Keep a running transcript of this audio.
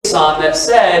that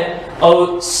said,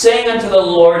 "Oh, sing unto the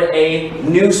Lord a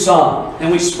new song."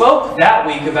 And we spoke that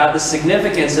week about the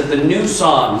significance of the new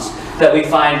songs that we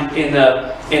find in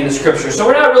the Scripture. So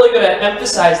we're not really going to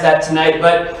emphasize that tonight,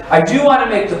 but I do want to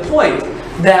make the point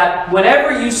that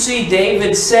whenever you see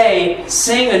David say,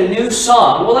 "Sing a new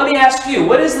song," well, let me ask you,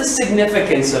 what is the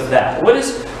significance of that? What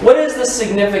is the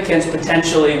significance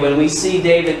potentially when we see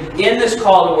David in this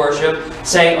call to worship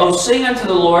saying, "Oh, sing unto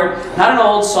the Lord, not an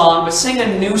old song, but sing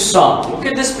a new song"? What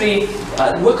could this be?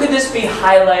 What could this be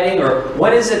highlighting, or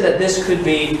what is it that this could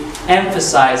be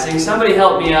emphasizing? Somebody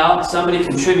help me out. Somebody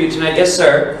contribute tonight. Yes,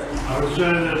 sir. I would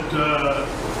say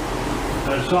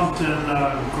that something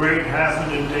great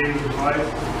happened in David's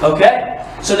life. Okay.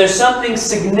 So there's something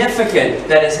significant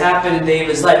that has happened in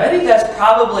David's life. I think that's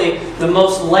probably the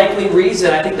most likely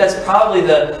reason. I think that's probably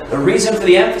the reason for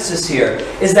the emphasis here,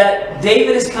 is that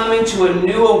David is coming to a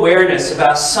new awareness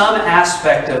about some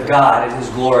aspect of God and His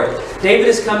glory. David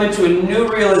is coming to a new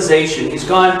realization. He's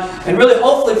gone, and really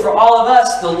hopefully for all of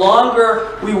us, the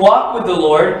longer we walk with the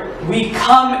Lord, we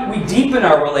deepen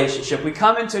our relationship. We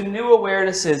come into new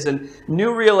awarenesses and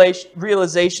new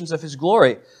realizations of His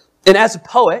glory. And as a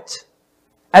poet,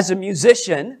 as a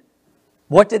musician,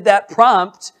 what did that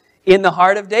prompt in the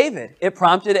heart of David? It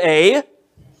prompted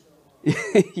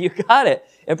you got it.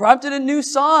 It prompted a new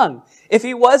song. If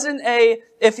he wasn't a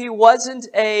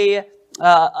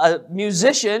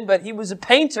musician, but he was a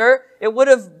painter, it would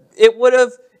have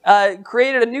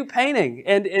created a new painting.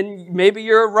 And maybe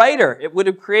you're a writer. It would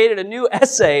have created a new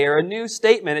essay or a new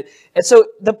statement. And so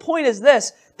the point is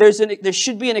this: there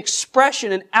should be an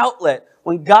expression, an outlet.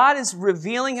 When God is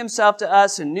revealing Himself to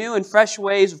us in new and fresh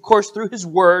ways, of course, through His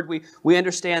Word, we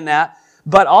understand that,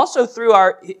 but also through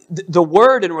the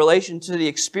Word in relation to the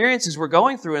experiences we're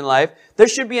going through in life, there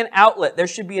should be an outlet. There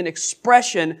should be an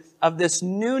expression of this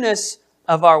newness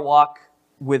of our walk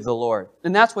with the Lord.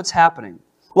 And that's what's happening.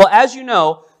 Well, as you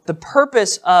know, the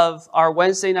purpose of our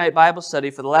Wednesday night Bible study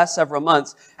for the last several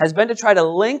months has been to try to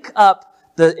link up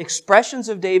the expressions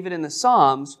of David in the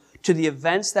Psalms to the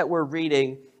events that we're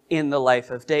reading in the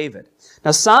life of David.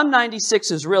 Now, Psalm 96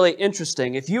 is really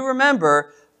interesting. If you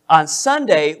remember, on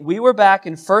Sunday, we were back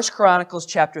in 1 Chronicles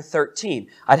chapter 13.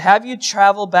 I'd have you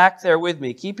travel back there with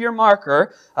me. Keep your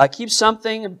marker. Keep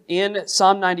something in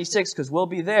Psalm 96 because we'll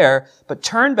be there. But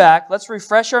turn back. Let's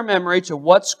refresh our memory to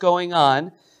what's going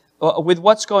on,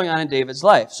 in David's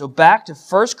life. So back to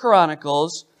 1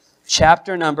 Chronicles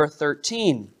chapter number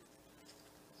 13.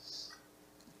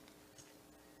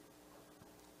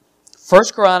 1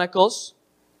 Chronicles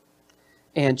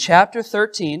and chapter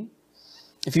 13.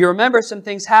 If you remember, some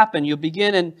things happen. You'll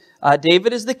begin in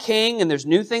David is the king, and there's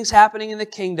new things happening in the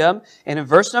kingdom. And in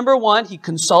verse number 1, he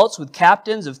consults with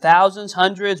captains of thousands,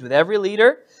 hundreds, with every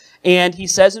leader. And he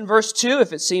says in verse 2,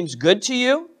 if it seems good to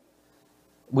you,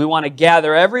 we want to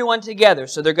gather everyone together.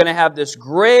 So they're going to have this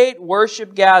great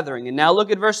worship gathering. And now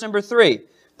look at verse number 3.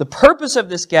 The purpose of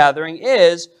this gathering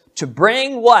is to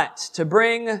bring what? To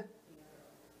bring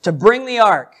the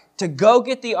ark, to go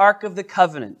get the Ark of the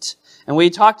Covenant. And we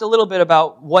talked a little bit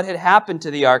about what had happened to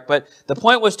the ark, but the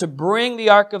point was to bring the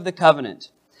Ark of the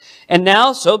Covenant. And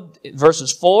now, so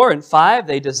verses 4 and 5,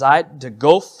 they decide to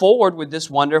go forward with this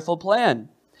wonderful plan.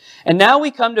 And now we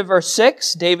come to verse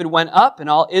 6. David went up and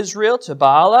all Israel to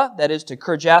Baalah, that is to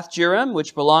Kirjath-jearim,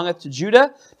 which belongeth to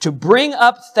Judah, to bring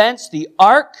up thence the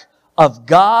Ark of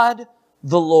God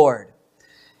the Lord,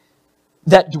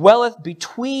 that dwelleth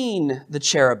between the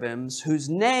cherubims, whose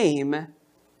name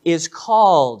is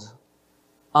called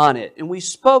on it. And we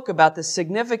spoke about the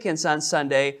significance on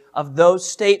Sunday of those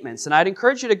statements. And I'd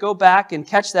encourage you to go back and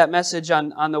catch that message on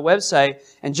the website.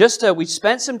 And we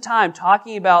spent some time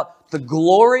talking about the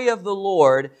glory of the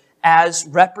Lord as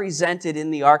represented in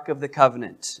the Ark of the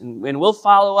Covenant. And we'll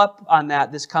follow up on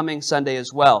that this coming Sunday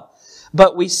as well.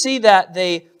 But we see that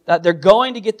they're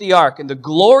going to get the ark and the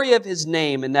glory of His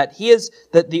name, and that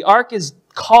the ark is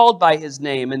called by His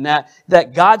name, and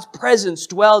that God's presence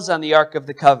dwells on the Ark of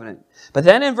the Covenant. But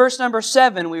then in verse number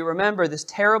 7, we remember this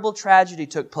terrible tragedy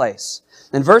took place.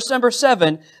 In verse number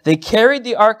 7, they carried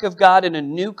the Ark of God in a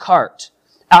new cart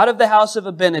out of the house of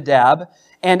Abinadab,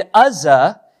 and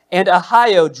Uzzah and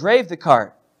Ahio drave the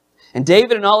cart. And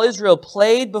David and all Israel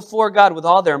played before God with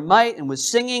all their might, and with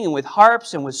singing, and with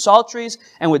harps, and with psalteries,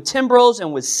 and with timbrels,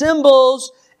 and with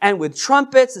cymbals, and with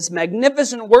trumpets. This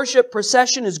magnificent worship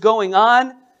procession is going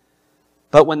on.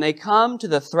 But when they come to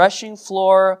the threshing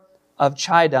floor of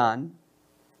Chidon,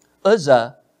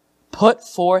 Uzzah put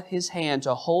forth his hand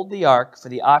to hold the ark, for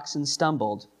the oxen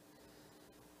stumbled.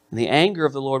 And the anger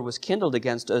of the Lord was kindled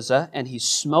against Uzzah, and he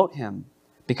smote him,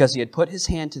 because he had put his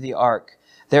hand to the ark.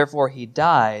 Therefore he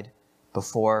died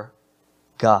before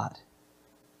God.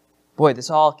 Boy,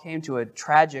 this all came to a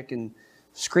tragic and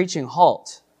screeching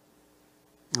halt.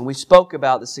 And we spoke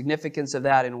about the significance of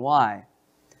that and why.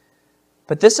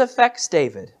 But this affects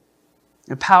David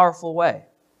in a powerful way,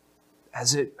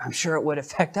 I'm sure it would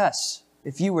affect us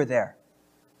if you were there.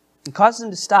 It causes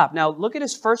him to stop. Now, look at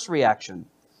his first reaction.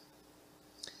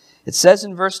 It says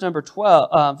in verse number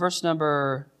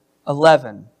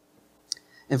 11.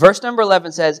 And verse number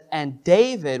 11 says, and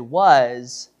David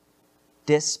was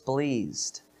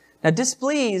displeased. Now,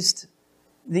 displeased,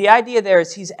 the idea there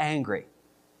is he's angry.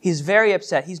 He's very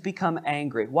upset. He's become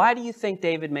angry. Why do you think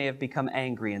David may have become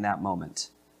angry in that moment?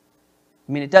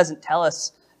 I mean, it doesn't tell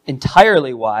us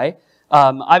entirely why.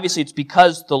 Obviously, it's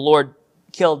because the Lord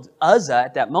killed Uzzah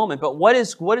at that moment. But what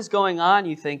is going on,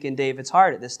 you think, in David's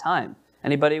heart at this time?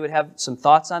 Anybody would have some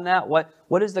thoughts on that?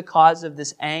 What is the cause of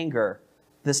this anger,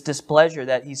 this displeasure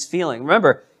that he's feeling?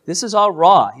 Remember, this is all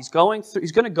raw. He's going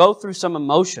to go through some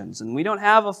emotions, and we don't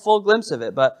have a full glimpse of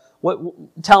it. But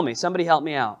tell me, somebody help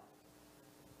me out.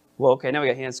 Well, okay, now we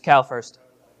got hands. Cal first.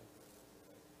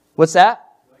 What's that?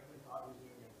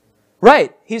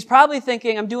 Right. He's probably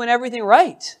thinking, I'm doing everything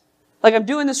right. Like, I'm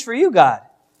doing this for you, God.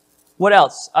 What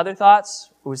else? Other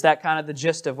thoughts? Or was that kind of the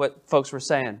gist of what folks were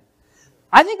saying?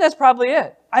 I think that's probably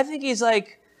it. I think he's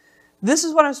like, this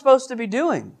is what I'm supposed to be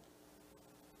doing.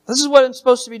 This is what I'm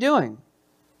supposed to be doing.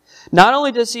 Not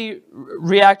only does he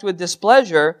react with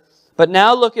displeasure, but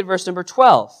now look at verse number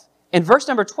 12. In verse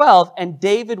number 12, and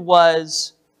David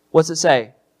was, what's it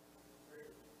say?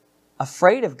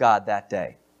 Afraid of God that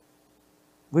day.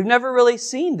 We've never really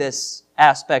seen this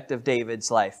aspect of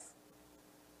David's life.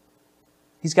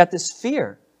 He's got this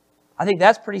fear. I think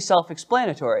that's pretty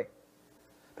self-explanatory.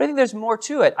 But I think there's more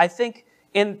to it. I think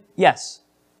yes.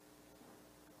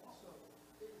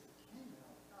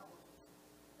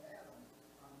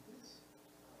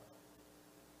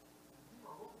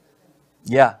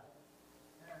 Yeah.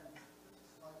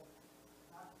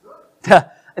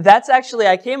 That's actually,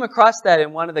 I came across that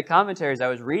in one of the commentaries I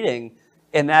was reading,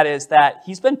 and that is that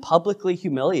he's been publicly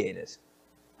humiliated.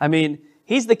 I mean,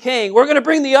 he's the king. We're going to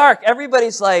bring the ark.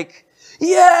 Everybody's like,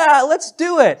 yeah, let's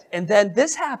do it. And then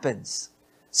this happens.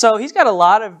 So he's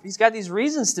got these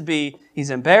reasons to be, he's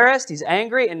embarrassed, he's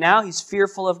angry, and now he's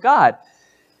fearful of God.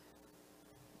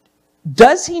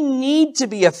 Does he need to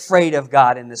be afraid of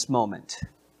God in this moment?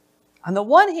 On the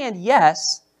one hand,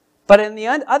 yes, but on the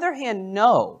other hand,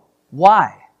 no.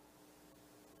 Why?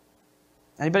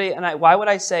 Anybody? Why would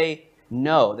I say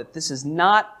no? That this is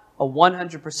not a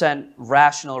 100%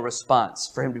 rational response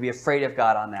for him to be afraid of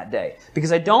God on that day.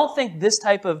 Because I don't think this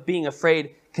type of being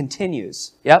afraid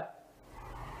continues. Yep?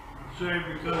 Say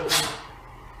because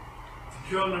the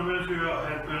children of Israel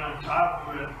had been on top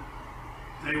of it,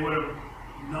 they would have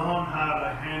known how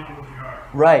to handle the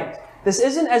ark. Right. This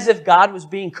isn't as if God was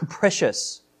being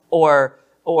capricious or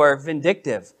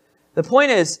vindictive. The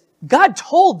point is, God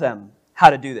told them how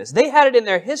to do this. They had it in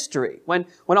their history. When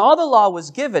all the law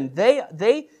was given,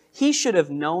 he should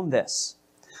have known this.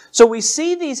 So we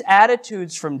see these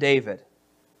attitudes from David.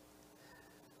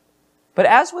 But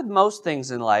as with most things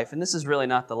in life, and this is really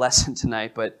not the lesson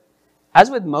tonight, but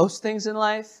as with most things in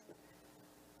life,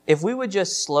 if we would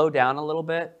just slow down a little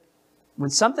bit, when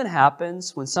something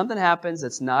happens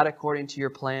that's not according to your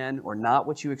plan or not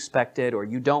what you expected, or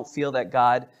you don't feel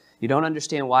that you don't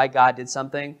understand why God did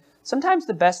something, sometimes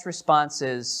the best response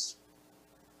is,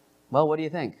 well, what do you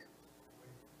think?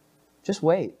 Just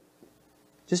wait.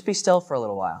 Just be still for a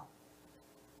little while.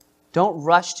 Don't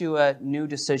rush to a new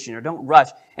decision, or don't rush.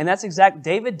 And that's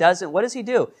David doesn't. What does he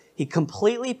do? He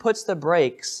completely puts the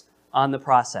brakes on the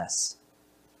process.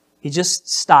 He just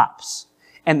stops.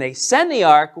 And they send the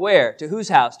ark where? To whose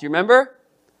house? Do you remember?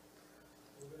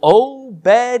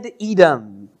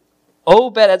 Obed-Edom.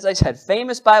 Obed, as I said,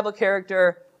 famous Bible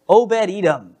character,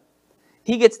 Obed-Edom.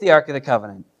 He gets the Ark of the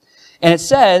Covenant. And it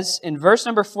says in verse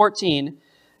number 14,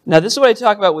 now this is what I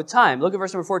talk about with time. Look at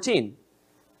verse number 14.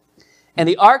 And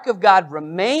the ark of God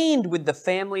remained with the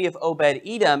family of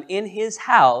Obed-Edom in his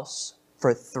house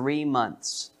for 3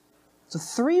 months. So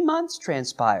 3 months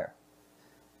transpire.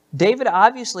 David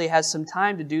obviously has some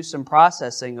time to do some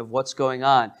processing of what's going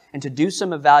on and to do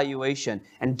some evaluation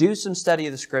and do some study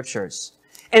of the Scriptures.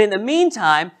 And in the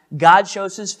meantime, God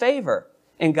shows his favor.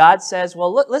 And God says,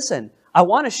 well, listen, I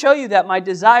want to show you that my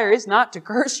desire is not to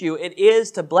curse you, it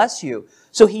is to bless you.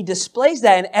 So he displays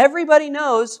that, and everybody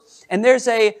knows, and there's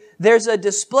a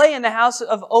display in the house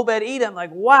of Obed-Edom,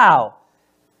 like, wow,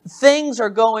 things are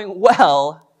going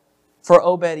well for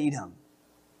Obed-Edom.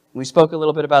 We spoke a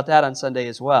little bit about that on Sunday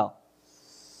as well.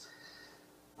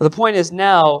 But the point is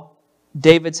now,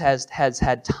 David has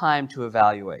had time to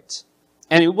evaluate.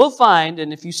 And we'll find,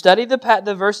 and if you study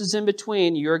the verses in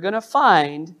between, you're going to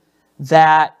find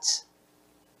that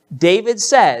David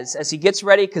says, as he gets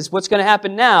ready, because what's going to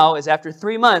happen now is after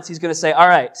 3 months, he's going to say, all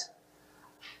right,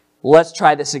 let's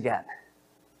try this again.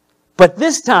 But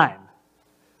this time,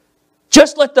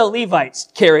 just let the Levites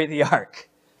carry the ark,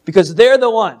 because they're the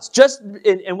ones.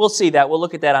 And we'll see that. We'll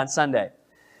look at that on Sunday.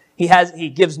 He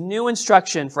gives new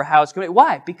instruction for how it's going to be.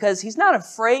 Why? Because he's not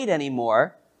afraid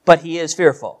anymore, but he is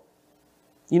fearful.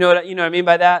 You know what I mean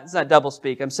by that? It's not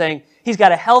doublespeak. I'm saying he's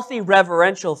got a healthy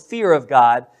reverential fear of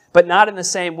God, but not in the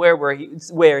same way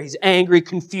where he's angry,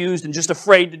 confused, and just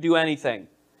afraid to do anything.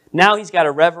 Now he's got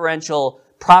a reverential,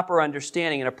 proper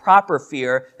understanding and a proper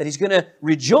fear that he's going to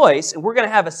rejoice, and we're going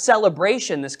to have a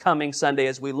celebration this coming Sunday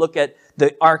as we look at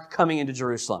the ark coming into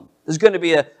Jerusalem. There's going to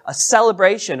be a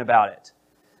celebration about it.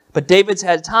 But David's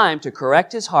had time to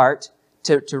correct his heart,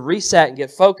 to reset and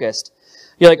get focused.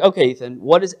 You're like, okay, Ethan,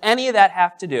 what does any of that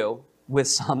have to do with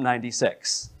Psalm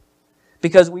 96?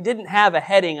 Because we didn't have a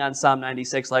heading on Psalm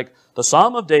 96 like, the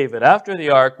Psalm of David after the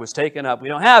ark was taken up. We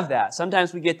don't have that.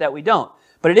 Sometimes we get that, we don't.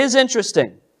 But it is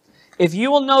interesting. If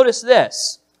you will notice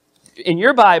this, in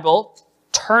your Bible,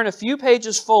 turn a few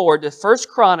pages forward to 1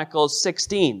 Chronicles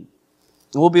 16.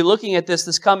 And we'll be looking at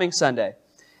this coming Sunday.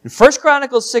 In 1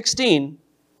 Chronicles 16,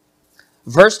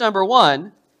 verse number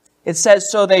 1, it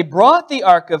says, so they brought the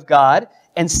ark of God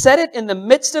and set it in the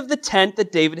midst of the tent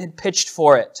that David had pitched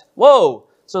for it. Whoa!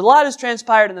 So a lot has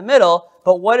transpired in the middle,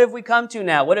 but what have we come to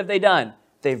now? What have they done?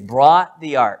 They've brought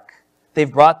the ark.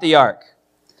 They've brought the ark.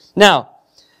 Now,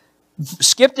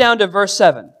 skip down to verse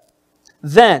 7.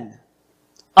 Then,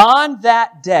 on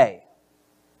that day,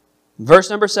 verse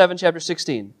number 7, chapter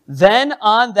 16. Then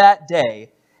on that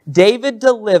day, David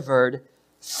delivered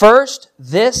first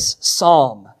this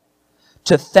psalm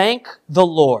to thank the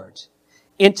Lord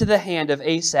into the hand of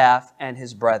Asaph and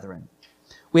his brethren.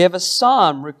 We have a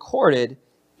psalm recorded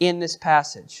in this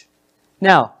passage.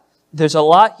 Now, there's a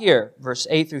lot here. Verse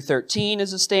 8 through 13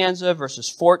 is a stanza, verses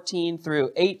 14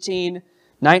 through 18,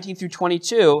 19 through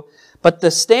 22. But the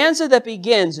stanza that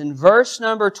begins in verse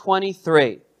number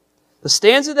 23,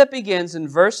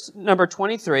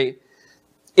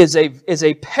 is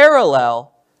a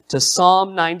parallel to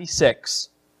Psalm 96.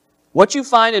 What you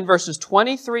find in verses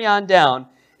 23 on down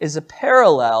is a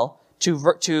parallel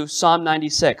to Psalm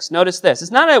 96. Notice this. It's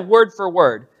not a word for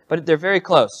word, but they're very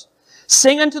close.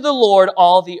 Sing unto the Lord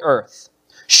all the earth.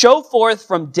 Show forth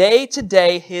from day to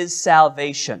day His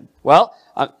salvation. Well,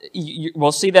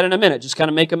 we'll see that in a minute. Just kind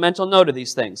of make a mental note of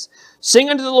these things.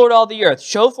 Sing unto the Lord all the earth.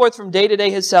 Show forth from day to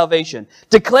day His salvation.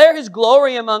 Declare His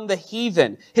glory among the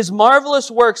heathen, His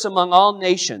marvelous works among all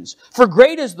nations. For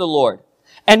great is the Lord,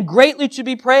 and greatly to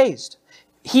be praised.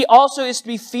 He also is to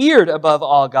be feared above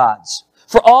all gods.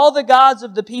 For all the gods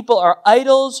of the people are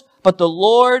idols, but the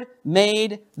Lord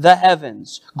made the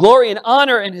heavens. Glory and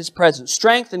honor in His presence.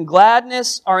 Strength and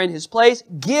gladness are in His place.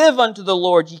 Give unto the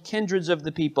Lord, ye kindreds of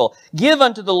the people. Give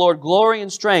unto the Lord glory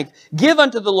and strength. Give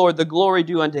unto the Lord the glory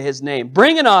due unto His name.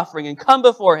 Bring an offering and come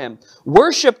before Him.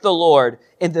 Worship the Lord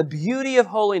in the beauty of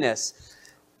holiness.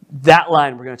 That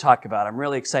line we're going to talk about. I'm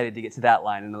really excited to get to that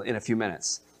line in a few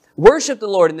minutes. Worship the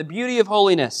Lord in the beauty of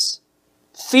holiness.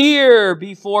 Fear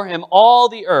before Him all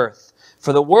the earth,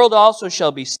 for the world also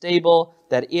shall be stable,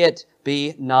 that it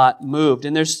be not moved.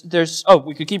 And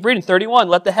we could keep reading. 31,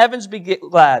 let the heavens be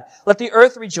glad. Let the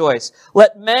earth rejoice.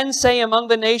 Let men say among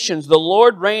the nations, the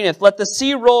Lord reigneth. Let the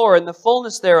sea roar in the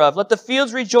fullness thereof. Let the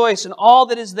fields rejoice in all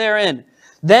that is therein.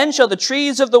 Then shall the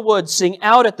trees of the wood sing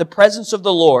out at the presence of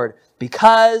the Lord,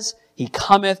 because He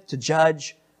cometh to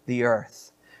judge the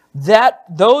earth.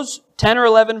 Those 10 or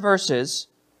 11 verses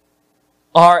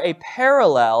are a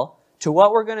parallel to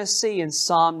what we're going to see in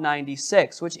Psalm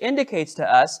 96, which indicates to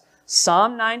us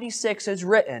Psalm 96 is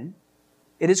written,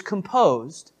 it is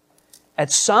composed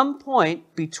at some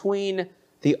point between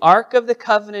the Ark of the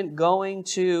Covenant going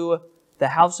to the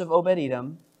house of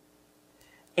Obed-Edom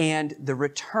and the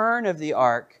return of the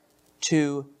Ark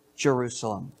to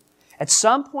Jerusalem. At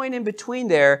some point in between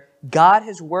there, God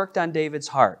has worked on David's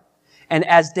heart. And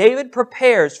as David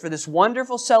prepares for this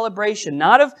wonderful celebration,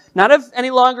 not of any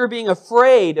longer being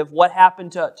afraid of what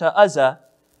happened to Uzzah,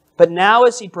 but now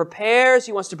as he prepares,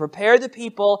 he wants to prepare the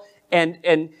people,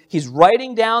 and he's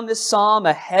writing down this psalm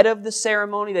ahead of the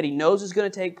ceremony that he knows is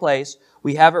going to take place.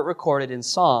 We have it recorded in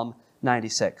Psalm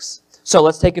 96. So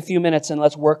let's take a few minutes and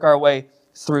let's work our way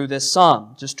through this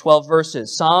psalm. Just 12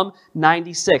 verses. Psalm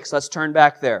 96. Let's turn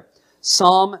back there.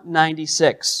 Psalm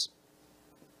 96.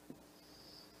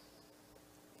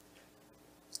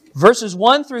 Verses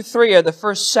 1 through 3 are the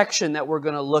first section that we're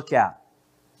going to look at.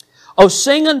 Oh,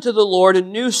 sing unto the Lord a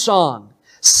new song.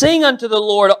 Sing unto the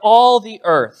Lord all the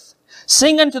earth.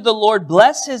 Sing unto the Lord,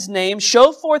 bless his name,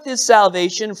 show forth his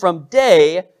salvation from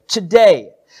day to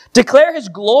day. Declare his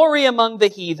glory among the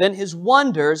heathen, his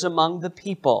wonders among the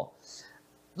people.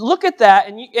 Look at that,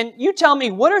 and you tell me,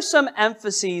 what are some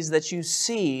emphases that you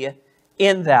see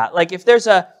in that? Like if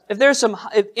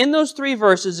in those three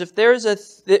verses, if there's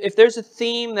a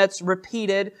theme that's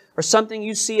repeated or something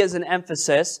you see as an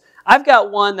emphasis, I've got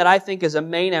one that I think is a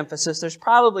main emphasis.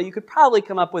 You could probably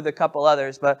come up with a couple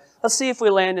others, but let's see if we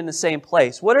land in the same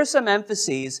place. What are some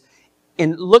emphases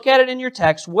look at it in your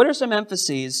text, what are some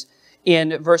emphases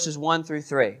in verses 1 through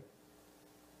 3?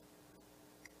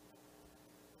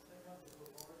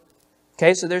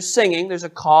 Okay, so there's singing. There's a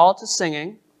call to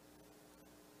singing.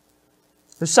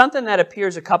 There's something that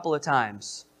appears a couple of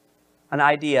times. An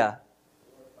idea.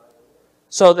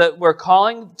 So that we're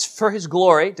calling for his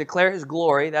glory, declare his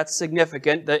glory. That's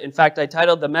significant. In fact, I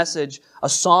titled the message, A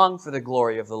Song for the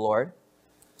Glory of the Lord.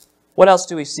 What else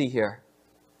do we see here?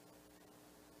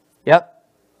 Yep.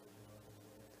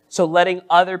 So letting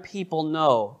other people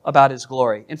know about his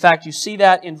glory. In fact, you see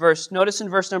that notice in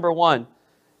verse number 1.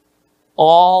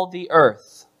 All the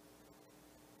earth.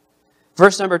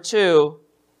 Verse number 2,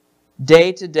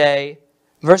 day to day.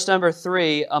 Verse number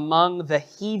 3, among the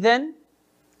heathen.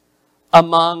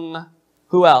 Among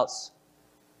who else?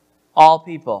 All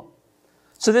people.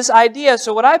 So this idea,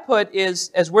 so what I put is,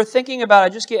 as we're thinking about, I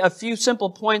just get a few simple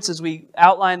points as we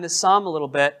outline this psalm a little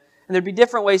bit. And there'd be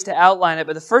different ways to outline it.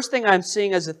 But the first thing I'm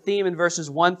seeing as a theme in verses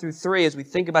 1 through 3 as we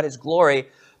think about his glory,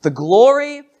 the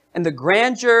glory and the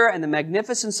grandeur and the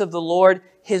magnificence of the Lord,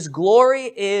 his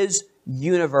glory is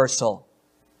universal.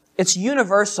 It's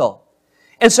universal.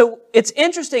 And so it's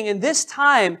interesting, in this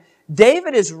time,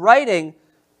 David is writing,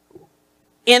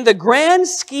 in the grand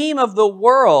scheme of the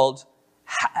world,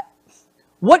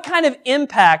 what kind of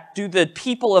impact do the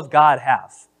people of God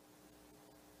have?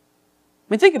 I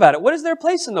mean, think about it. What is their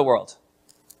place in the world?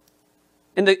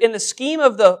 In the scheme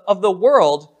of the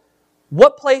world,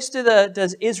 what place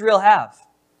does Israel have?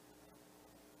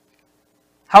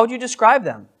 How would you describe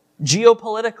them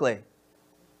geopolitically?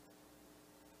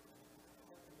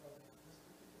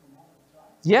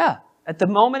 Yeah, at the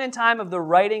moment in time of the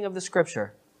writing of the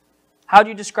Scripture, how do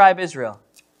you describe Israel?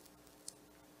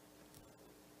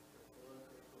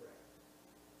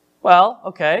 Well,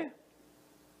 okay.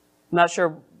 I'm not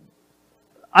sure.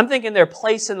 I'm thinking their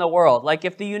place in the world. Like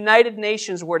if the United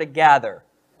Nations were to gather.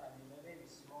 I mean, they may be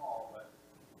small, but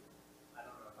I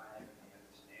don't know if I have any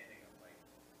understanding of like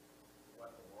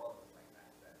what the world was like back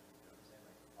then. You know what I'm saying?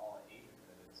 Like all of Asia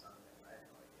could have been something. I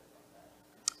have no idea about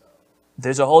that. So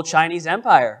there's a whole Chinese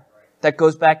empire that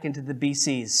goes back into the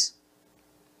BCs.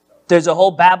 There's a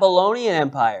whole Babylonian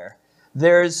empire.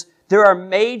 There are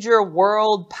major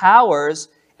world powers,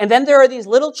 and then there are these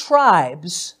little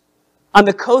tribes on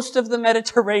the coast of the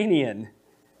Mediterranean.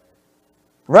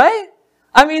 Right?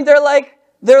 I mean,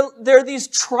 they're these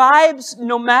tribes,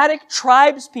 nomadic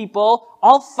tribes people,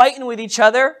 all fighting with each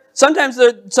other. Sometimes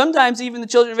even the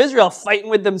children of Israel fighting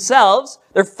with themselves.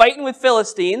 They're fighting with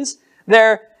Philistines.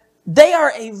 They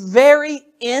are a very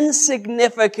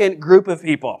insignificant group of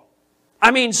people. I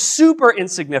mean, super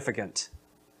insignificant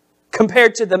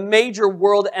compared to the major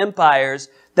world empires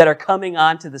that are coming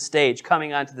onto the stage,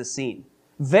 coming onto the scene.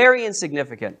 Very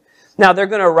insignificant. Now, they're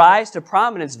going to rise to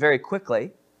prominence very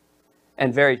quickly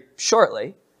and very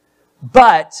shortly,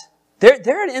 but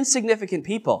they're an insignificant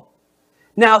people.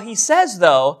 Now, he says,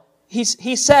 though, he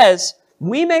says,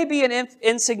 we may be an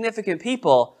insignificant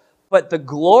people, but the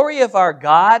glory of our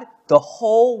God, the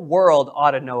whole world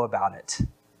ought to know about it.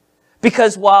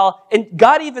 Because and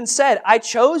God even said, I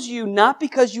chose you not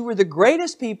because you were the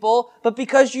greatest people, but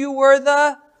because you were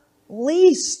the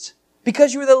least.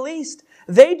 Because you were the least.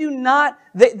 They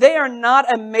are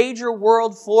not a major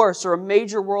world force or a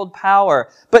major world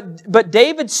power. But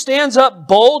David stands up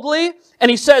boldly and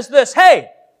he says this,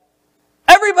 hey,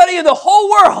 everybody in the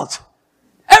whole world,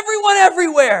 everyone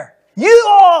everywhere, you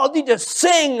all need to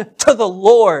sing to the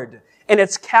Lord. And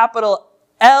it's capital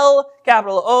L,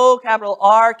 capital O, capital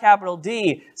R, capital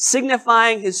D,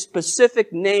 signifying his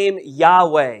specific name,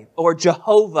 Yahweh or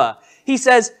Jehovah. He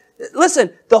says,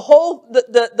 listen,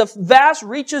 the vast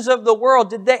reaches of the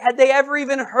world, had they ever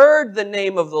even heard the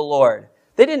name of the Lord?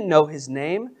 They didn't know his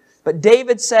name. But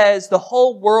David says the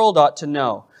whole world ought to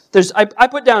know. I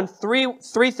put down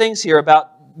three things here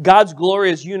about God's glory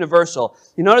is universal.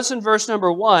 You notice in verse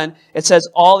number 1, it says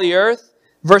all the earth.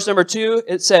 Verse number 2,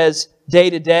 it says day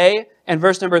to day. And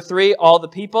verse number 3, all the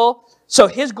people. So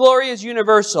his glory is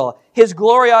universal. His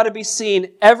glory ought to be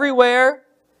seen everywhere,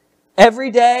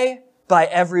 every day, by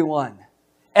everyone.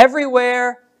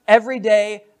 Everywhere, every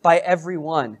day, by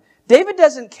everyone. David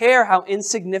doesn't care how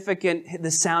insignificant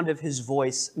the sound of his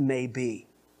voice may be.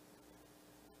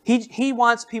 He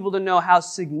wants people to know how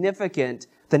significant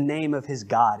the name of his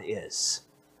God is.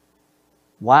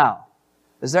 Wow.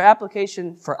 Is there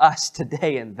application for us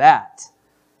today in that?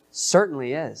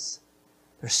 Certainly is.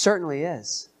 There certainly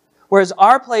is. Whereas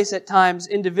our place at times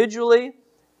individually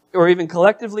or even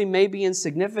collectively may be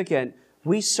insignificant,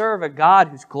 we serve a God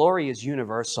whose glory is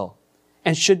universal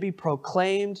and should be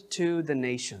proclaimed to the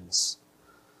nations.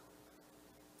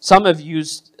 Some have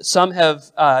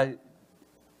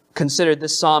considered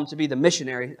this psalm to be a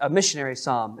missionary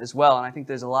psalm as well, and I think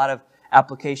there's a lot of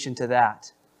application to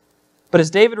that. But as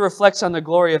David reflects on the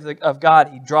glory of God,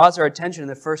 he draws our attention in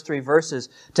the first 3 verses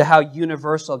to how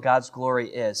universal God's glory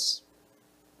is.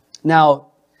 Now,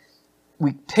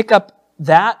 we pick up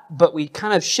that, but we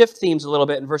kind of shift themes a little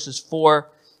bit in verses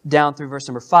 4 down through verse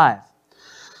number 5.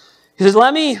 He says,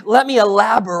 let me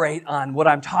elaborate on what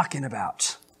I'm talking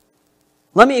about.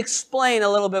 Let me explain a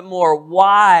little bit more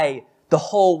why the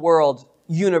whole world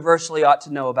universally ought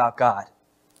to know about God,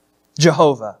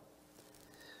 Jehovah.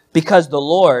 Because the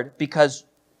Lord, because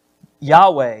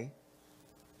Yahweh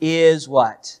is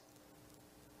what?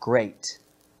 Great.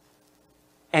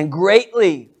 And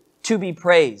greatly to be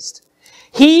praised.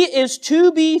 He is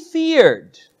to be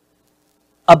feared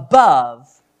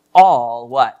above all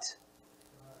what?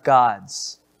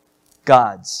 Gods.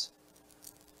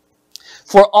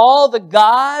 For all the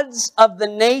gods of the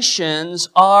nations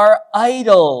are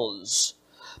idols,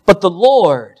 but the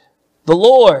Lord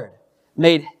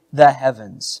made the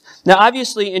heavens. Now,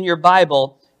 obviously, in your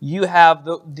Bible, you have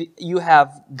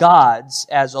gods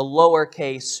as a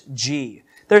lowercase g.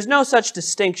 There's no such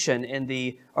distinction in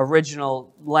the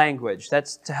original language.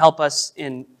 That's to help us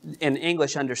in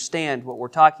English understand what we're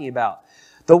talking about.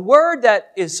 The word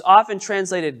that is often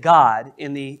translated God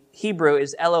in the Hebrew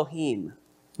is Elohim,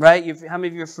 right? How many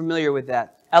of you are familiar with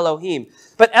that? Elohim.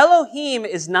 But Elohim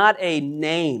is not a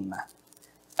name.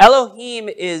 Elohim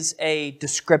is a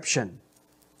description.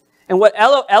 And what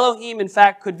Elohim, in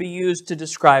fact, could be used to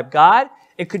describe God.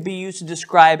 It could be used to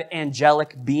describe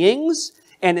angelic beings.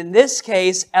 And in this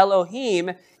case,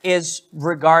 Elohim is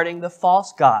regarding the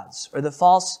false gods or the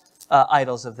false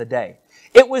idols of the day.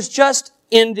 It was just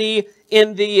in the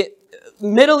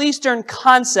Middle Eastern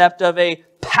concept of a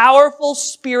powerful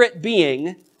spirit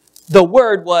being, the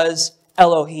word was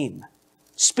Elohim,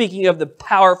 speaking of the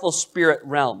powerful spirit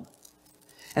realm.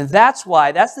 And that's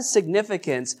the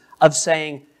significance of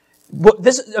saying,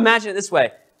 imagine it this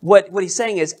way. What he's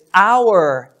saying is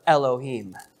our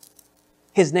Elohim.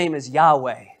 His name is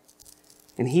Yahweh.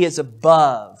 And he is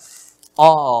above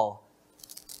all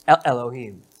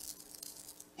Elohim.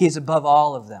 He is above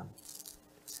all of them.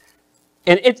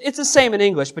 And it's the same in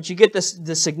English, but you get the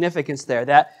significance there.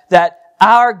 That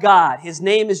our God, his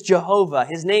name is Jehovah.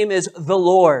 His name is the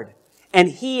Lord. And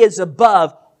he is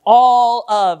above all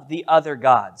of the other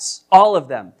gods. All of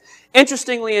them.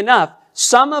 Interestingly enough,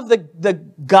 some of the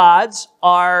gods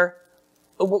are,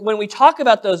 when we talk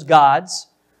about those gods,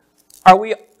 are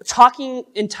we talking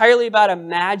entirely about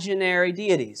imaginary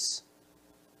deities?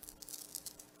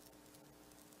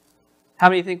 How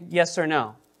many think yes or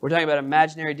no? We're talking about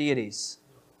imaginary deities.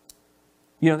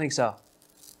 You don't think so?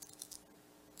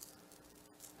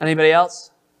 Anybody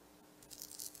else?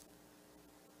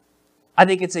 I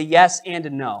think it's a yes and a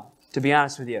no, to be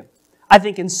honest with you. I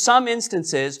think in some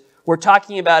instances, we're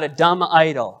talking about a dumb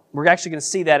idol. We're actually going to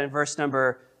see that in verse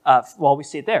number, we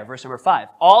see it there, verse number 5.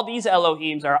 All these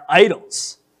Elohims are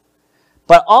idols.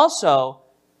 But also,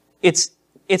 it's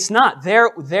not.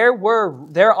 There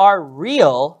are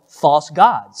real false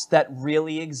gods that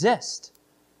really exist.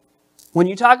 When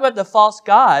you talk about the false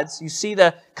gods, you see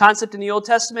the concept in the Old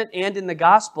Testament and in the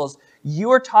Gospels, you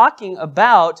are talking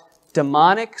about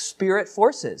demonic spirit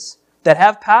forces that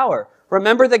have power.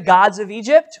 Remember the gods of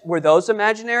Egypt? Were those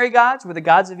imaginary gods? Were the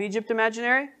gods of Egypt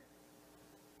imaginary?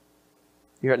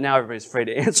 Now everybody's afraid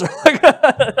to answer.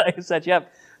 I set you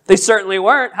up. They certainly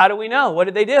weren't. How do we know? What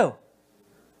did they do?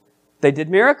 They did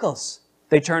miracles.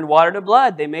 They turned water to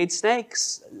blood. They made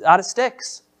snakes out of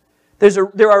sticks.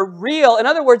 There are real, in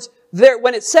other words,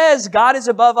 when it says God is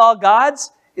above all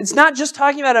gods, it's not just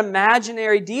talking about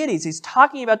imaginary deities. He's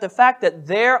talking about the fact that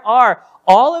there are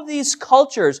all of these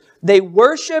cultures, they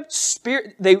worshipped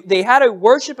spirit. They had a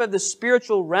worship of the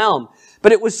spiritual realm,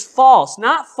 but it was false.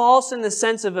 Not false in the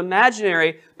sense of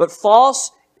imaginary, but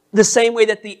false the same way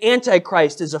that the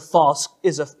Antichrist is a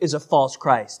false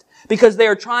Christ. Because they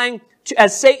are trying to,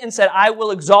 as Satan said, I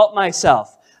will exalt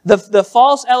myself. The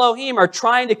false Elohim are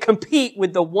trying to compete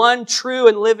with the one true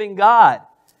and living God,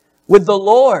 with the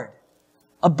Lord,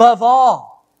 above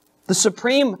all. the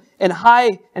supreme and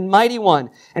high and mighty one.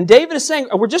 And David is saying,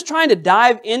 we're just trying to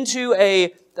dive into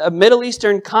a Middle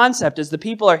Eastern concept as the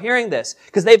people are hearing this,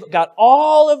 because they've got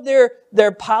all of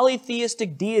their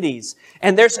polytheistic deities.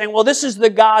 And they're saying, well, this is the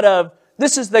God,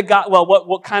 well,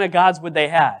 what kind of gods would they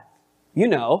have? You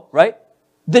know, right?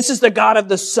 This is the God of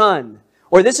the sun,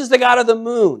 or this is the God of the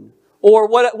moon, or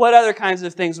what other kinds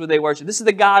of things would they worship? This is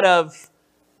the God of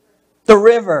the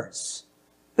rivers.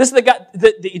 This is the God,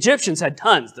 the Egyptians had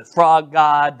tons, the frog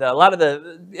god,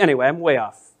 anyway, I'm way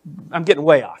off. I'm getting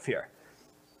way off here.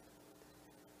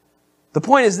 The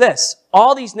point is this,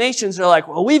 all these nations are like,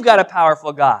 well, we've got a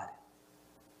powerful God.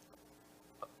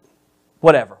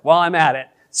 Whatever, while I'm at it.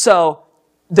 So,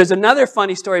 there's another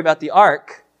funny story about the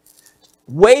ark.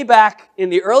 Way back in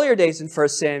the earlier days in 1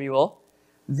 Samuel,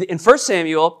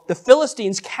 the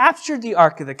Philistines captured the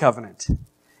Ark of the Covenant.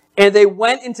 And they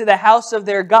went into the house of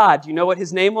their God. Do you know what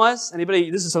his name was?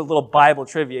 Anybody? This is a little Bible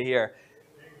trivia here.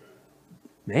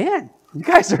 Man, you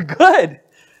guys are good.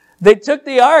 They took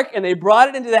the ark and they brought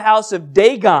it into the house of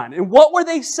Dagon. And what were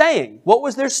they saying? What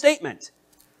was their statement?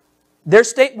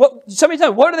 Somebody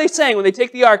tell me, what are they saying when they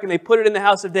take the ark and they put it in the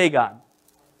house of Dagon?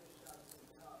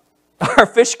 Our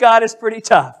fish God is pretty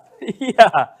tough.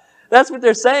 Yeah, that's what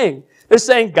they're saying. They're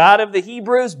saying, God of the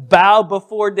Hebrews, bow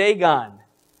before Dagon.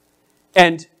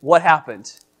 And what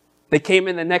happened? They came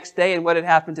in the next day, and what had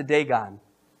happened to Dagon?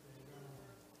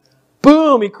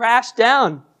 Boom, he crashed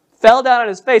down, fell down on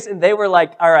his face, and they were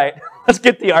like, all right, let's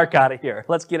get the ark out of here.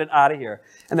 Let's get it out of here.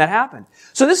 And that happened.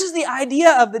 So this is the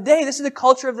idea of the day. This is the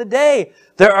culture of the day.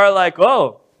 There are like,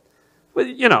 oh,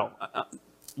 you know,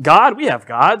 God, we have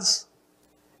gods.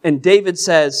 And David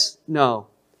says, no.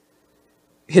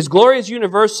 His glory is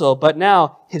universal, but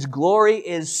now his glory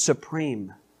is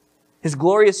supreme. His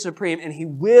glory is supreme, and he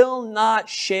will not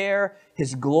share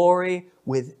his glory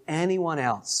with anyone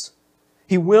else.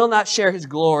 He will not share his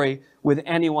glory with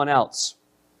anyone else.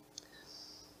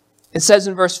 It says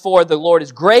in verse 4, the Lord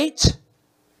is great.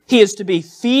 He is to be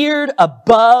feared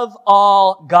above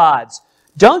all gods.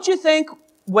 Don't you think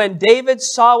when David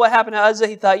saw what happened to Uzzah,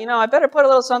 he thought, I better put a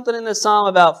little something in this psalm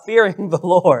about fearing the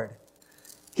Lord.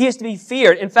 He is to be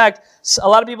feared. In fact, a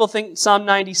lot of people think Psalm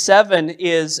 97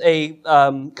 is a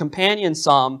companion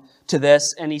psalm to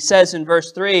this. And he says in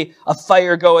verse 3, a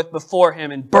fire goeth before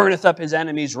him and burneth up his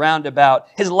enemies round about.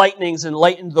 His lightnings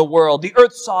enlightened the world. The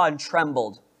earth saw and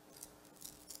trembled.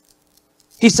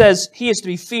 He says he is to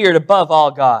be feared above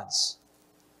all gods.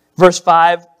 Verse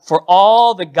 5, for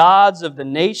all the gods of the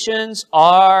nations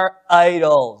are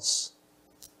idols.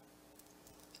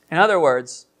 In other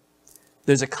words,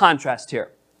 there's a contrast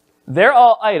here. They're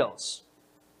all idols.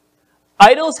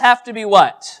 Idols have to be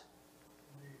what?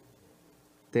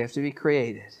 They have to be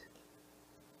created.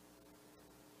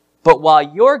 But while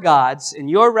your gods and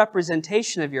your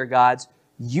representation of your gods,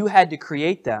 you had to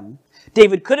create them.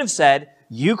 David could have said,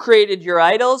 you created your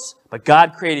idols, but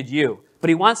God created you. But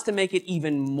he wants to make it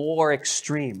even more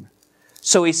extreme.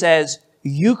 So he says,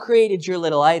 you created your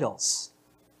little idols.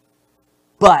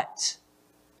 But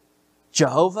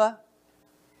Jehovah,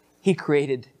 he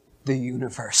created the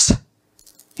universe.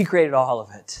 He created all of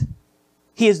it.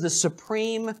 He is the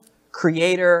supreme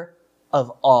creator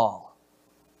of all.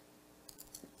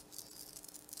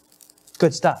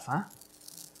 Good stuff, huh?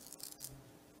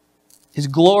 His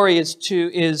glory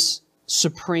is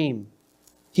supreme.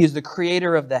 He is the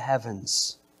creator of the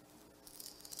heavens.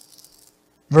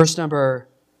 Verse number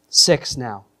 6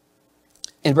 now.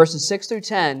 In verses 6 through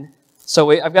 10,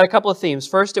 so I've got a couple of themes.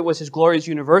 First, it was his glory is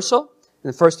universal. In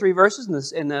the first 3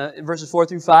 verses, in verses 4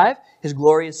 through 5, his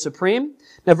glory is supreme.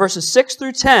 Now, verses 6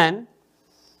 through 10,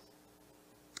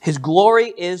 his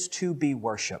glory is to be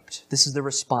worshipped. This is the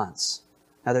response.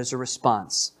 Now, there's a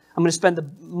response. I'm going to spend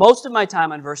most of my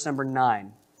time on verse number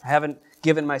 9. I haven't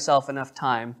given myself enough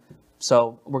time,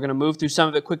 so we're going to move through some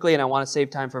of it quickly, and I want to save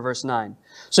time for verse 9.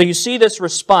 So you see this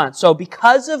response. So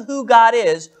because of who God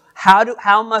is,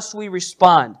 how must we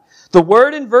respond? The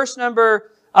word in verse number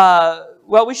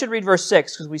we should read verse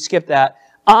 6 because we skipped that.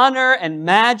 Honor and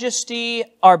majesty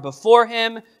are before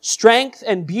him. Strength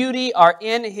and beauty are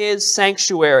in his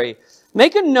sanctuary.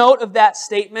 Make a note of that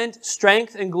statement.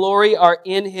 Strength and glory are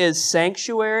in his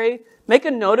sanctuary. Make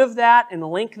a note of that and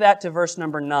link that to verse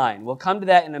number 9. We'll come to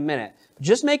that in a minute. But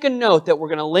just make a note that we're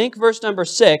going to link verse number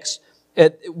 6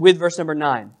 with verse number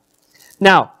 9.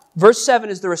 Now, verse 7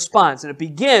 is the response, and it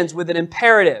begins with an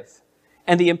imperative.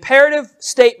 And the imperative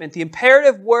statement, the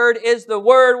imperative word is the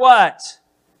word what?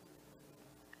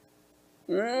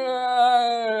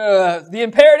 The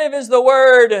imperative is the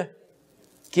word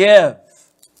give.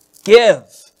 Give.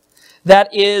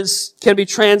 That can be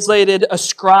translated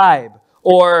ascribe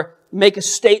or make a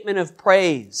statement of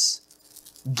praise.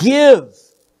 Give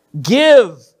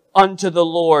unto the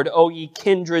Lord, O ye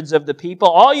kindreds of the people,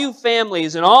 all you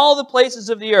families in all the places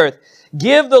of the earth.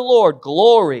 Give the Lord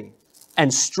glory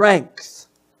and strength.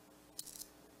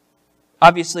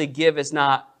 Obviously, give is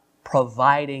not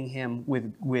providing Him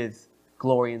with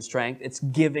glory and strength. It's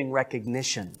giving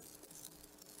recognition.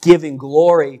 Giving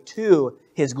glory to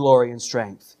His glory and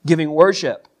strength. Giving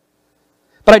worship.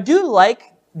 But I do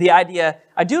like the idea,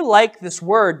 I do like this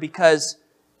word because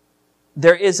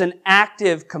there is an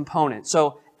active component.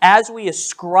 So as we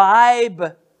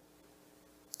ascribe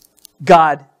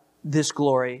God this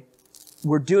glory,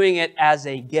 we're doing it as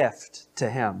a gift to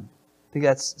Him. I think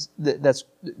that's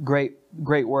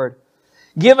great word.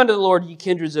 Give unto the Lord, ye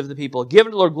kindreds of the people. Give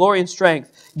unto the Lord glory and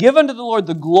strength. Give unto the Lord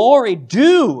the glory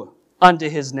due unto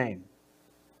His name.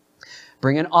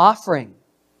 Bring an offering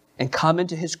and come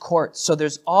into His courts. So there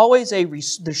should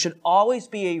always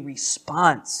be a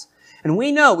response. And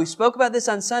we know, we spoke about this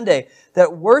on Sunday,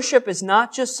 that worship is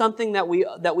not just something that we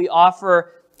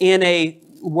offer in a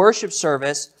worship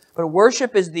service, but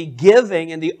worship is the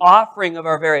giving and the offering of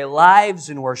our very lives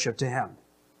in worship to Him.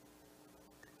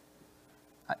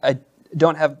 I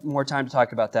don't have more time to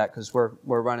talk about that because we're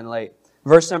running late.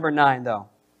 Verse number 9, though.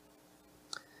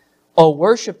 Oh,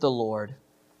 worship the Lord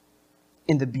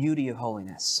in the beauty of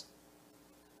holiness.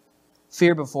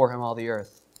 Fear before Him all the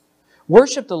earth.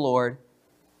 Worship the Lord,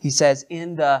 He says,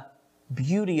 in the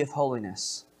beauty of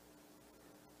holiness.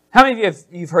 How many of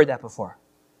you you've heard that before?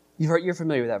 You're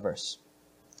familiar with that verse.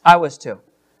 I was too.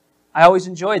 I always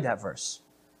enjoyed that verse.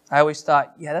 I always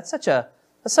thought, yeah, that's such a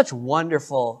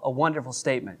wonderful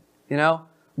statement. You know,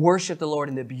 worship the Lord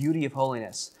in the beauty of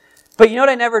holiness. But you know what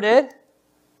I never did?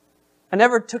 I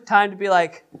never took time to be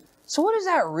like, so what does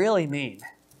that really mean?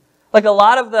 Like a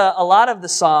lot of the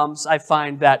Psalms, I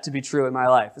find that to be true in my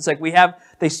life. It's like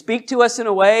they speak to us in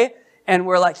a way, and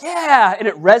we're like, yeah, and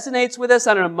it resonates with us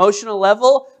on an emotional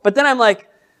level. But then I'm like,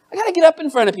 I got to get up in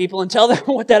front of people and tell them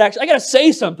what that actually, I got to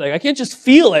say something. I can't just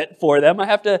feel it for them. I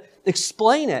have to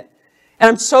explain it. And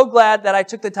I'm so glad that I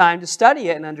took the time to study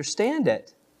it and understand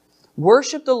it.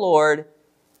 Worship the Lord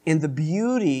in the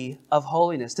beauty of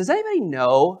holiness. Does anybody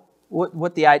know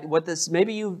what this,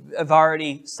 maybe you have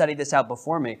already studied this out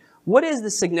before me. What is the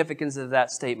significance of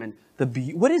that statement?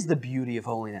 What is the beauty of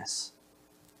holiness?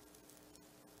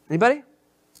 Anybody?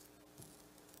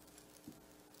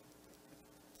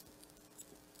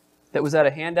 Was that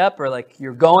a hand up, or like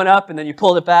you're going up and then you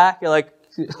pulled it back? You're like,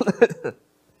 were you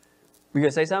going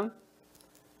to say something?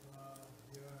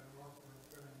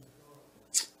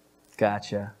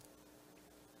 Gotcha.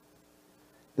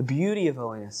 The beauty of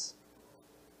holiness.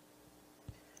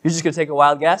 You're just going to take a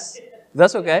wild guess?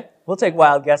 That's okay. We'll take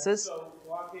wild guesses. So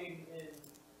walking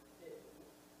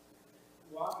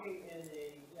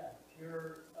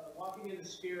in the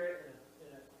Spirit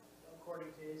and according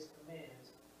to His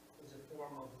commands is a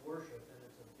form of worship, and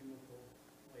it's a beautiful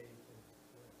way to do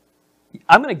it.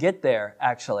 I'm going to get there,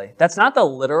 actually. That's not the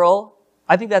literal.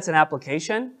 I think that's an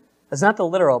application. That's not the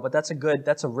literal, but that's a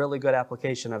really good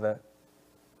application of it.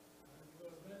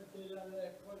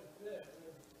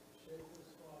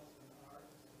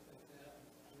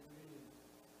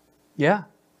 Yeah.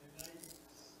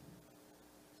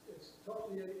 It's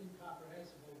totally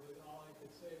incomprehensible, but all I could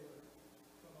say would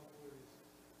come up with is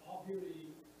all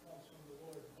beauty comes from the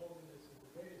Lord. Holiness is the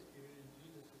greatest beauty, and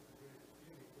Jesus is the greatest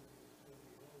beauty because He is totally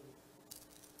holy.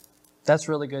 That's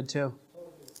really good too.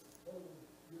 Total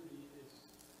beauty is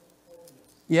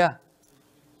holiness. Yeah.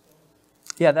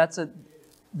 Yeah, that's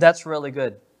really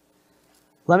good.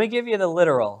 Let me give you the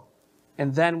literal.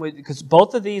 And then, because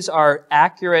both of these are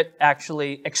accurate,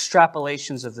 actually,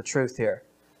 extrapolations of the truth here.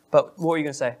 But what were you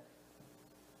going to say?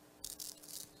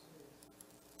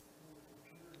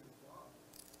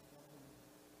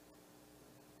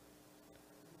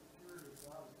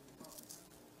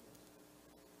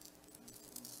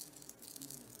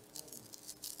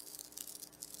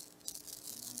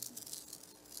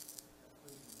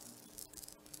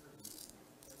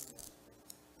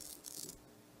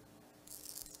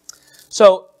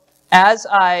 So, as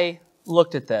I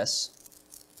looked at this,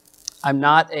 I'm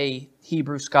not a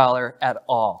Hebrew scholar at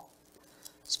all.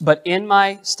 But in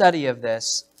my study of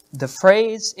this, the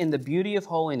phrase in the beauty of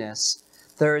holiness,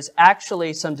 there is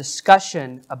actually some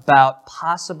discussion about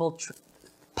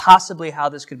possibly how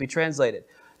this could be translated.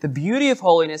 The beauty of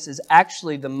holiness is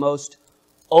actually the most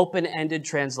open-ended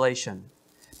translation.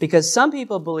 Because some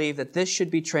people believe that this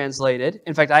should be translated.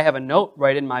 In fact, I have a note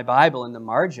right in my Bible in the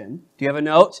margin. Do you have a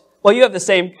note? Well, you have the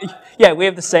same, yeah, we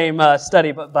have the same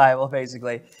study Bible,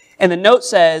 basically. And the note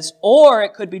says, or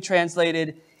it could be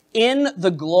translated, in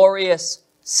the glorious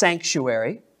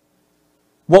sanctuary,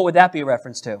 what would that be a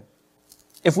reference to?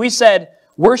 If we said,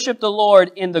 worship the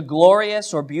Lord in the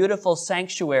glorious or beautiful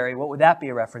sanctuary, what would that be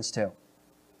a reference to?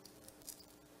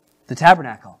 The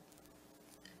tabernacle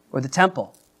or the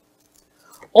temple.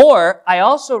 Or I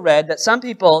also read that some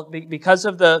people, because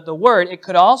of the word, it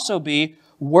could also be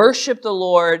worship the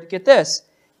Lord, get this,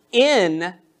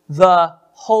 in the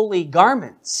holy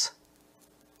garments.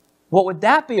 What would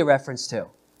that be a reference to?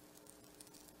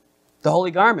 The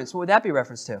holy garments, what would that be a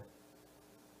reference to?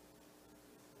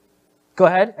 Go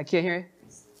ahead, I can't hear you.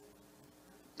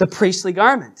 The priestly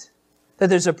garment. That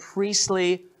there's a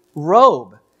priestly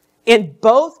robe. In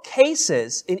both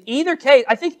cases, in either case,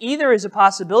 I think either is a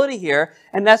possibility here,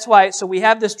 and that's why, so we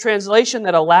have this translation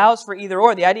that allows for either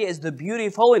or. The idea is the beauty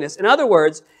of holiness. In other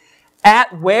words,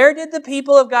 where did the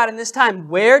people of God in this time,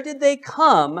 where did they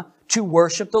come to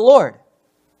worship the Lord?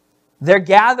 They're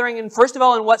gathering in, first of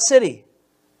all, in what city?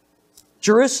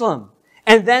 Jerusalem.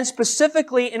 And then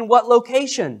specifically in what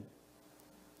location?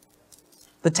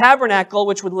 The tabernacle,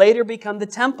 which would later become the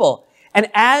temple. And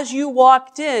as you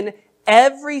walked in,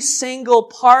 every single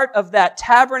part of that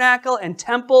tabernacle and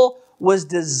temple was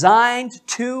designed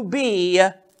to be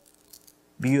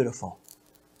beautiful.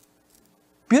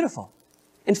 Beautiful.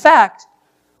 In fact,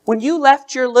 when you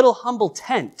left your little humble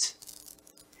tent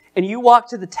and you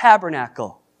walked to the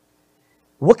tabernacle,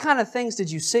 what kind of things did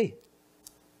you see?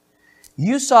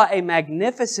 You saw a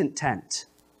magnificent tent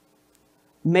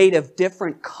made of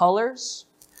different colors.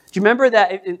 Do you remember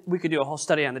that? We could do a whole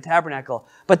study on the tabernacle,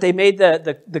 but they made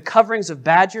the coverings of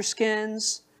badger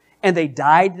skins and they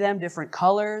dyed them different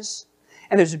colors.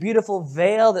 And there's a beautiful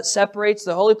veil that separates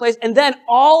the holy place. And then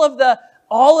all of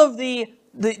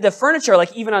the furniture,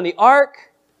 like even on the ark.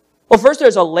 Well, first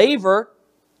there's a laver,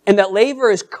 and that laver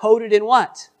is coated in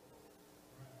what?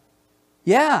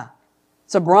 Yeah,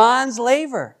 it's a bronze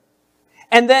laver.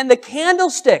 And then the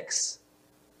candlesticks.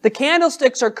 The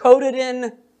candlesticks are coated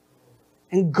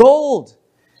in gold.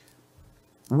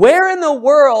 Where in the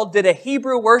world did a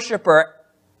Hebrew worshiper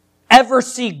ever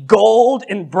see gold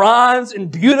and bronze and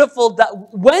beautiful?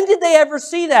 When did they ever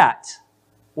see that?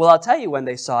 Well, I'll tell you when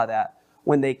they saw that.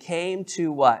 When they came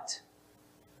to what?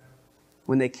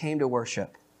 When they came to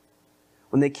worship.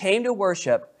 When they came to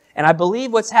worship, and I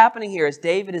believe what's happening here is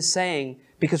David is saying,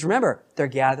 because remember, they're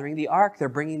gathering the ark, they're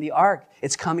bringing the ark.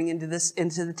 It's coming into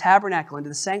the tabernacle, into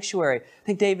the sanctuary. I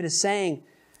think David is saying,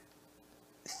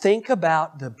 think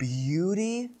about the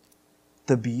beauty,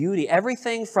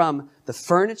 everything from the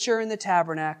furniture in the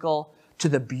tabernacle to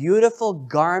the beautiful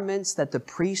garments that the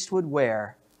priest would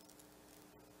wear.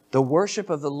 The worship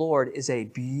of the Lord is a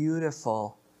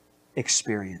beautiful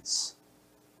experience.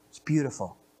 It's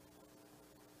beautiful.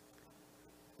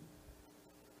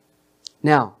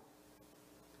 Now,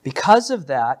 because of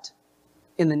that,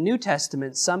 in the New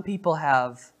Testament, some people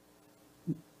have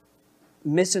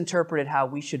misinterpreted how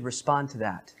we should respond to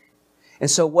that. And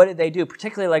so what did they do?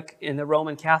 Particularly like in the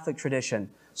Roman Catholic tradition.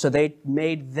 So they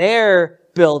made their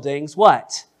buildings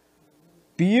what?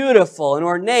 Beautiful and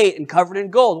ornate and covered in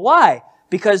gold. Why?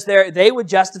 Because they would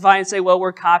justify and say, well,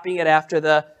 we're copying it after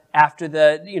the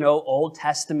Old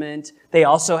Testament. They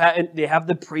also have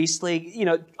the priestly,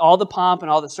 all the pomp and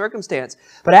all the circumstance.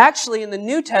 But actually in the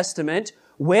New Testament,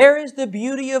 where is the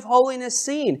beauty of holiness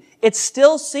seen? It's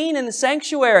still seen in the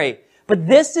sanctuary. But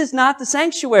this is not the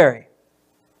sanctuary.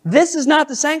 This is not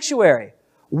the sanctuary.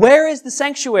 Where is the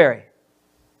sanctuary?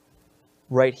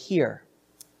 Right here.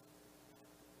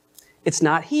 It's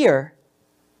not here,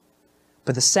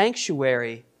 but the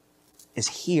sanctuary is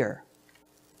here.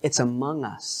 It's among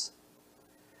us.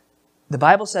 The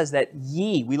Bible says that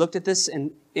ye, we looked at this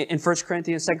in 1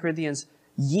 Corinthians, 2 Corinthians,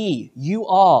 ye, you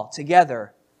all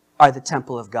together are the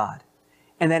temple of God.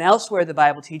 And then elsewhere the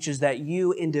Bible teaches that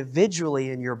you individually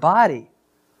in your body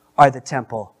are the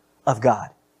temple of God.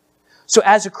 So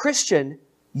as a Christian,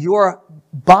 your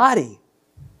body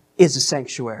is a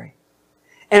sanctuary.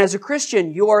 And as a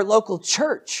Christian, your local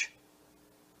church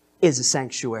is a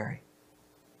sanctuary.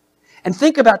 And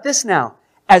think about this now.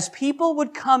 As people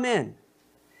would come in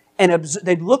and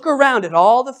they'd look around at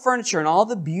all the furniture and all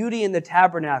the beauty in the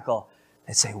tabernacle,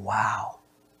 they'd say, wow,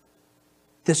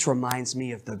 this reminds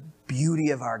me of the beauty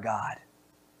of our God,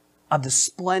 of the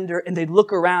splendor. And they'd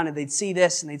look around and they'd see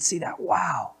this and they'd see that,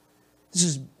 wow,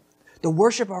 the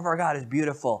worship of our God is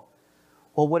beautiful.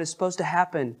 Well, what is supposed to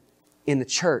happen in the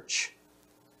church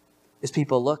is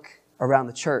people look around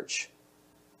the church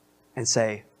and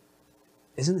say,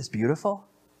 isn't this beautiful?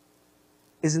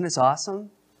 Isn't this awesome?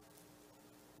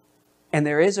 And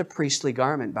there is a priestly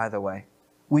garment, by the way.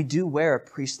 We do wear a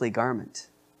priestly garment.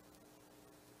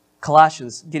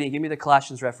 Colossians, give me the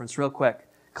Colossians reference real quick.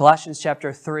 Colossians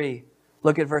chapter 3,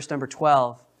 look at verse number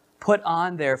 12. Put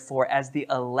on, therefore, as the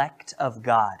elect of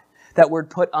God. That word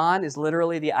put on is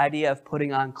literally the idea of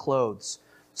putting on clothes.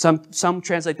 Some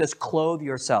translate this, clothe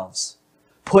yourselves.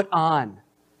 Put on.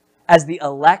 As the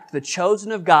elect, the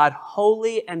chosen of God,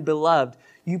 holy and beloved,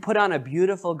 you put on a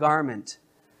beautiful garment.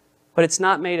 But it's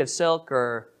not made of silk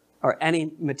or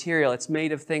any material. It's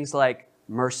made of things like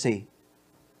mercy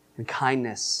and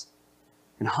kindness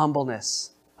and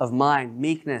humbleness of mind,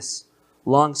 meekness,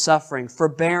 long-suffering,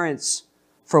 forbearance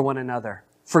for one another,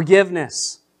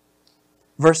 forgiveness.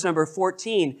 Verse number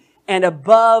 14, and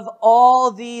above all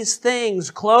these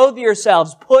things, clothe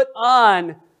yourselves, put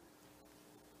on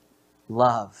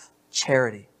love,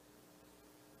 charity,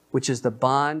 which is the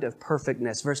bond of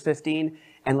perfectness. Verse 15,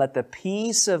 and let the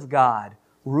peace of God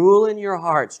rule in your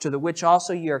hearts, to the which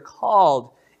also ye are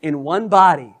called in one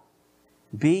body.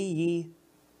 Be ye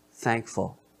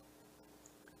thankful.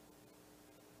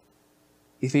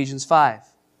 Ephesians 5.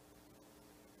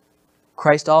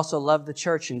 Christ also loved the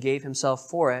church and gave himself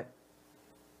for it,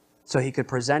 so he could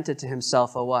present it to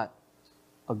himself a what?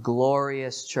 A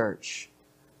glorious church,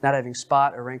 not having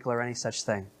spot or wrinkle or any such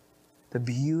thing. The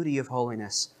beauty of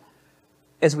holiness.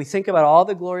 As we think about all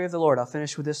the glory of the Lord, I'll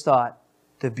finish with this thought.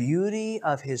 The beauty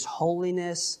of his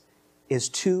holiness is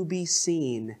to be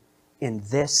seen in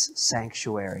this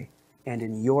sanctuary and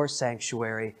in your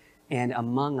sanctuary and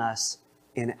among us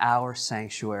in our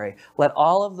sanctuary. Let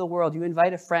all of the world, you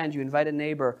invite a friend, you invite a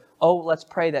neighbor, let's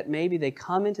pray that maybe they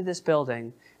come into this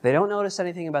building, they don't notice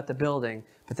anything about the building,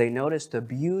 but they notice the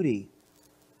beauty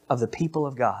of the people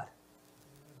of God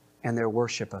and their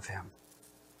worship of him.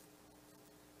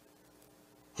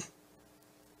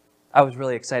 I was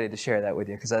really excited to share that with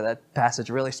you because that passage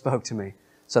really spoke to me.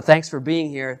 So thanks for being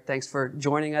here. Thanks for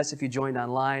joining us if you joined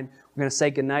online. We're going to say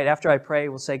goodnight. After I pray,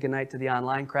 we'll say goodnight to the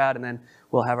online crowd, and then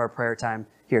we'll have our prayer time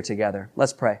here together.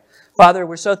 Let's pray. Father,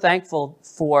 we're so thankful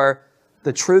for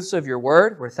the truths of your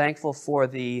word. We're thankful for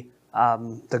the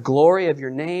glory of your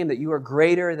name, that you are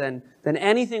greater than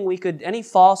anything any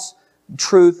false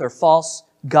truth or false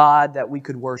God that we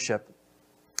could worship.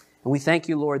 And we thank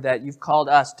you, Lord, that you've called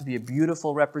us to be a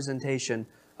beautiful representation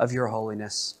of your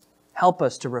holiness. Help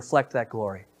us to reflect that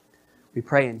glory. We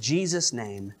pray in Jesus'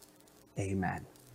 name, amen.